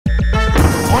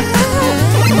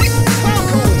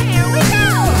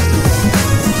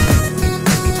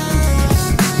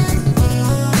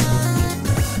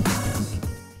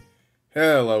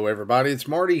everybody, it's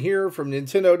Marty here from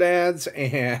Nintendo Dads,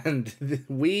 and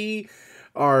we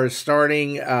are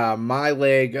starting my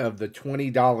leg of the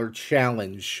 $20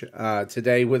 challenge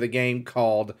today with a game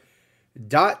called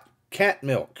Dot Cat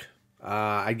Milk.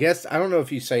 I guess, I don't know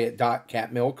if you say it Dot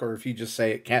Cat Milk or if you just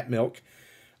say it Cat Milk.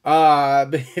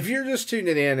 But if you're just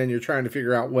tuning in and you're trying to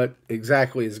figure out what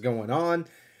exactly is going on,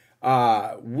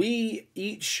 we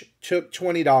each took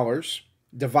 $20,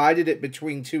 divided it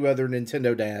between two other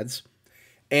Nintendo Dads,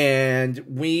 and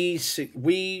we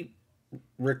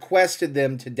requested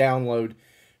them to download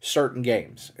certain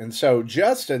games. And so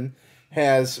Justin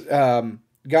has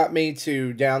got me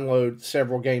to download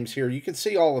several games here. You can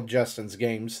see all of Justin's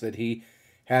games that he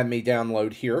had me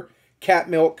download here. Cat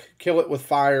Milk, Kill It With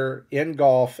Fire, In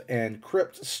Golf, and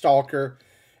Crypt Stalker.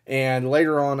 And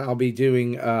later on I'll be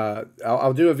doing,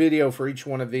 I'll do a video for each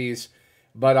one of these.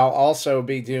 But I'll also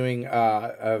be doing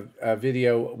a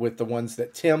video with the ones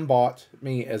that Tim bought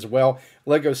me as well.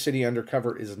 Lego City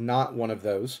Undercover is not one of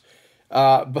those.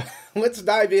 But let's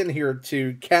dive in here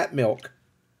to Cat Milk.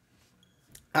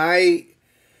 I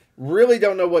really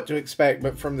don't know what to expect,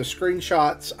 but from the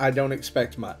screenshots, I don't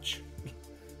expect much.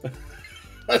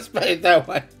 Let's put it that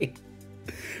way.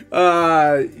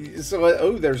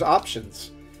 Oh, there's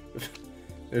options.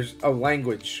 There's a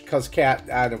language, because cat,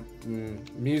 I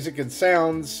don't, music and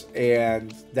sounds,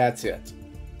 and that's it.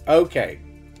 Okay,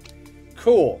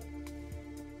 cool.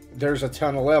 There's a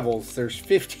ton of levels. There's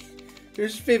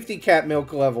 50 Cat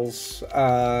Milk levels,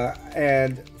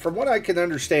 and from what I can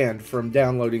understand from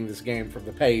downloading this game from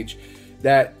the page,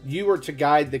 that you are to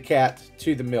guide the cat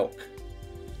to the milk.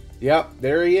 Yep,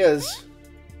 there he is.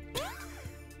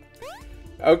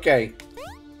 Okay.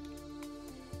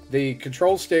 The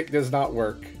control stick does not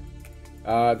work.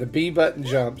 The B button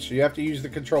jumps. You have to use the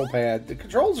control pad. The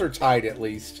controls are tight, at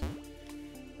least.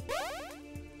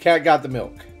 Cat got the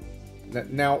milk.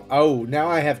 Now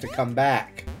I have to come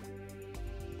back.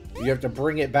 You have to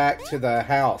bring it back to the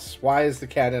house. Why is the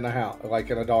cat in a house, like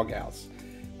in a dog house?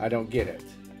 I don't get it.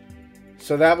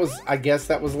 So that was, I guess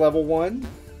that was level 1.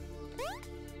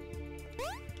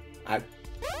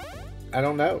 I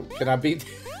don't know. Can I beat...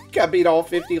 Can I beat all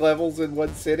 50 levels in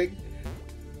one sitting?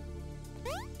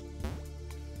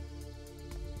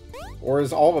 Or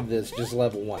is all of this just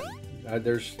level 1?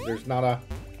 There's not a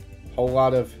whole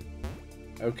lot of...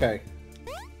 Okay.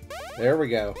 There we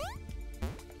go.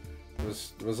 It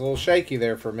was a little shaky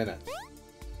there for a minute.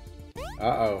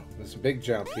 Uh-oh. There's a big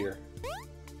jump here.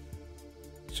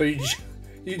 So you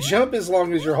jump as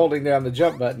long as you're holding down the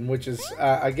jump button, which is,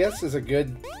 I guess, is a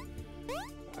good...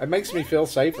 It makes me feel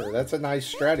safer. That's a nice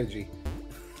strategy.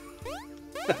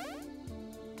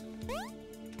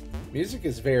 Music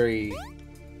is very,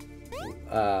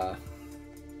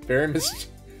 very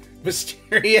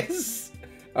mysterious.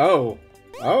 Oh.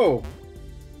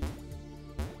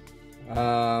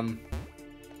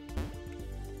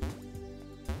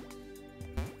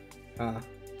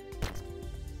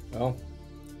 Well,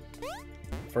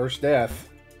 first death.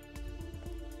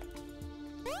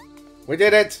 We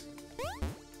did it!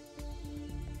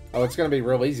 Oh, it's going to be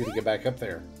real easy to get back up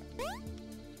there.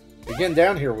 Again,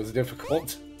 down here was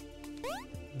difficult.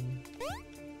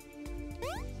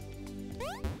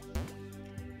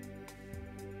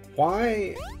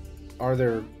 Why are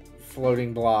there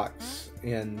floating blocks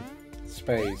in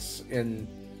space in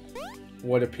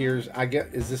what appears... I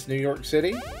get... Is this New York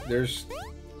City? There's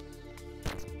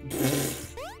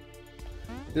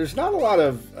not a lot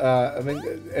of... I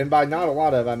mean, and by not a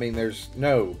lot of, I mean there's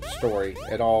no story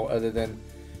at all other than...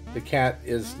 The cat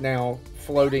is now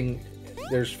floating.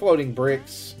 There's floating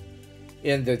bricks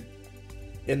in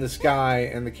the sky,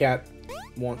 and the cat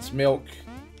wants milk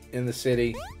in the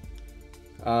city.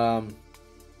 The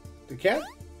cat,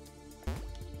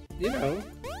 you know,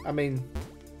 I mean,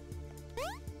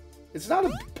 it's not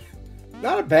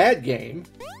a bad game,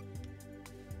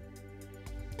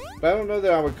 but I don't know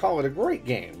that I would call it a great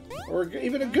game or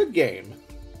even a good game.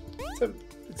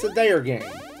 It's a there game.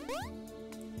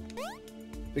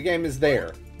 The game is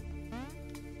there.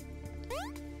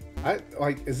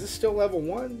 Is this still level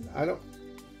 1? I don't...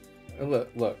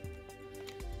 Look.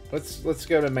 Let's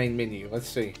go to main menu. Let's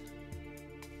see.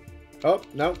 Oh,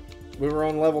 no. We were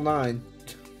on level 9.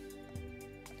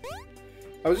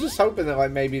 I was just hoping that,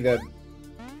 like, maybe the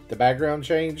background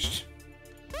changed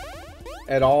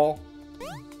at all.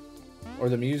 Or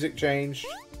the music changed.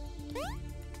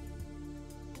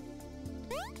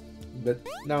 But,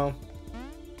 no.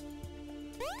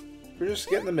 We're just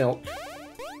getting the milk.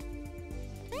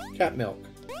 Cat milk.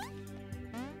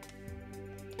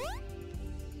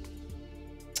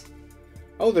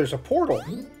 Oh, there's a portal.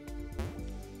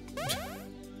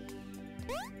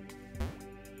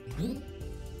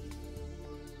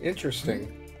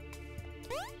 Interesting.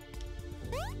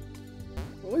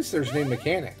 At least there's new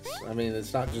mechanics. I mean,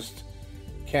 it's not just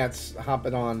cats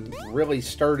hopping on really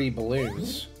sturdy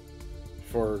balloons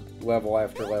for level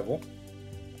after level.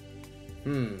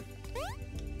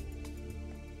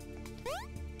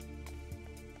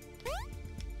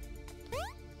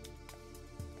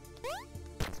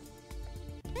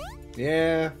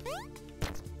 Yeah.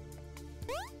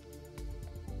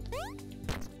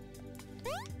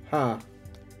 Huh.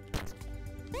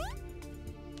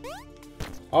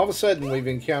 All of a sudden, we've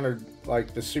encountered,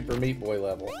 like, the Super Meat Boy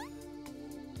level.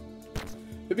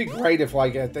 It'd be great if,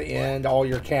 like, at the end, all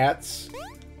your cats...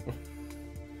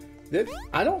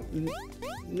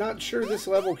 Not sure this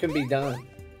level can be done.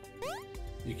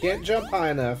 You can't jump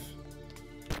high enough.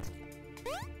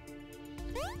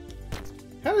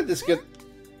 How did this get...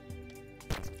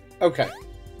 Okay.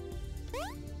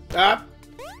 Ah!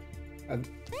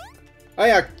 Oh,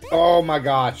 yeah. Oh, my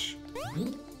gosh.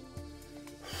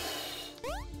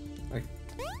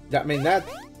 I mean,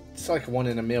 that's like 1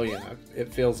 in a million,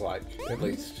 it feels like, at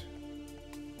least.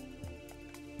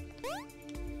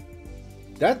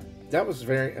 That was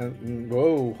very...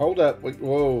 whoa, hold up.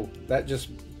 Whoa,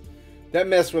 that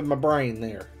messed with my brain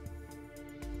there.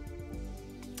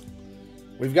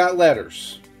 We've got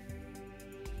letters.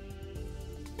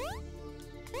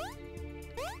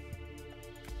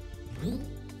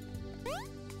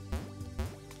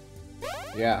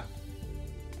 Yeah.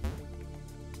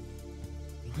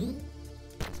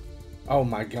 Oh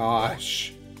my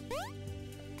gosh.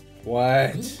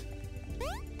 What?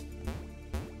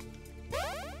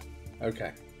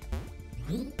 Okay.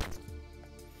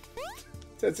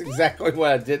 That's exactly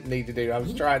what I didn't need to do. I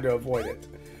was trying to avoid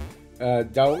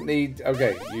it. Don't need...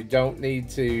 Okay, you don't need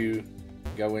to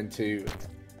go into...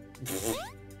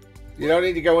 You don't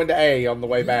need to go into A on the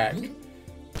way back.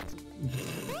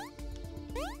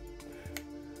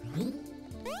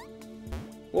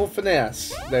 Little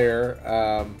finesse there.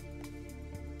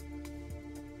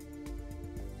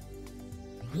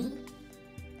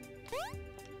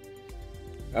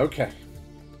 Okay.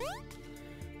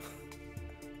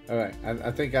 Alright,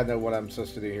 I think I know what I'm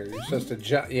supposed to do here. You're supposed to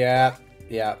jump. Yeah,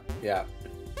 yeah, yeah.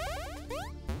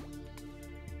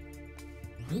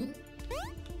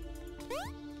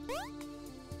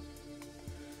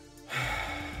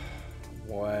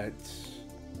 What?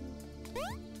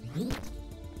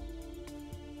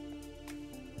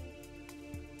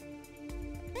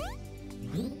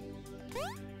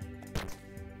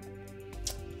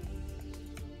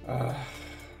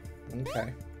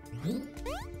 Okay.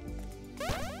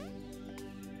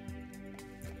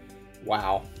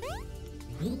 Wow.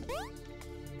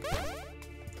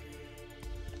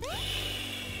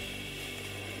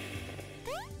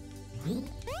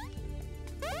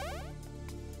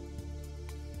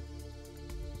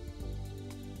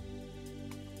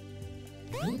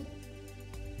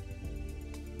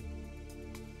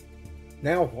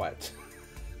 Now what?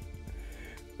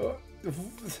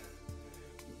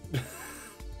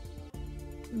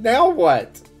 Now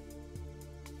what?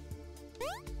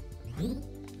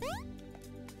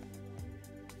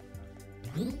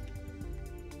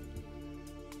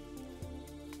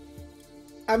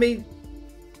 I mean,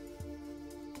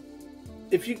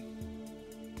 if you...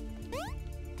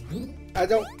 I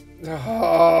don't...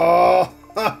 Oh,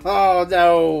 oh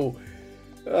no.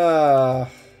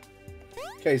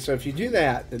 Okay, so if you do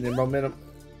that, then the momentum...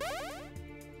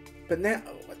 But now...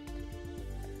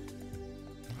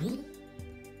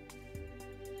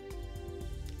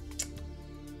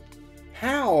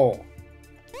 How?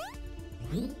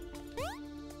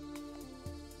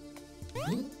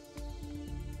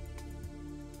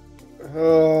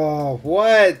 Oh,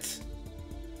 what?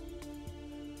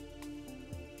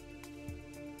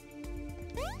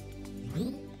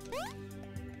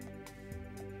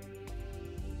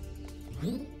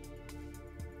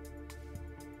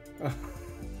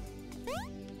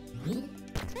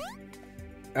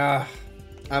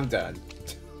 I'm done.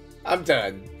 I'm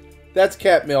done. That's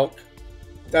cat milk.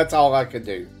 That's all I can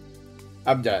do.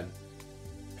 I'm done.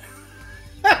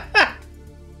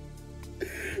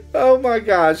 Oh my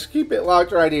gosh. Keep it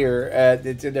locked right here at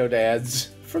Nintendo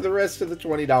Dads for the rest of the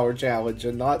 $20 challenge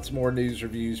and lots more news,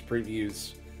 reviews,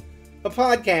 previews. A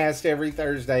podcast every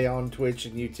Thursday on Twitch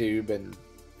and YouTube and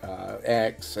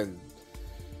X, and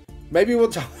maybe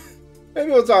we'll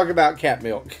talk about cat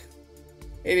milk.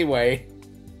 Anyway,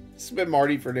 it's been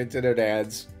Marty for Nintendo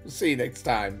Dads. We'll see you next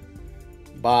time.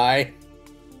 Bye.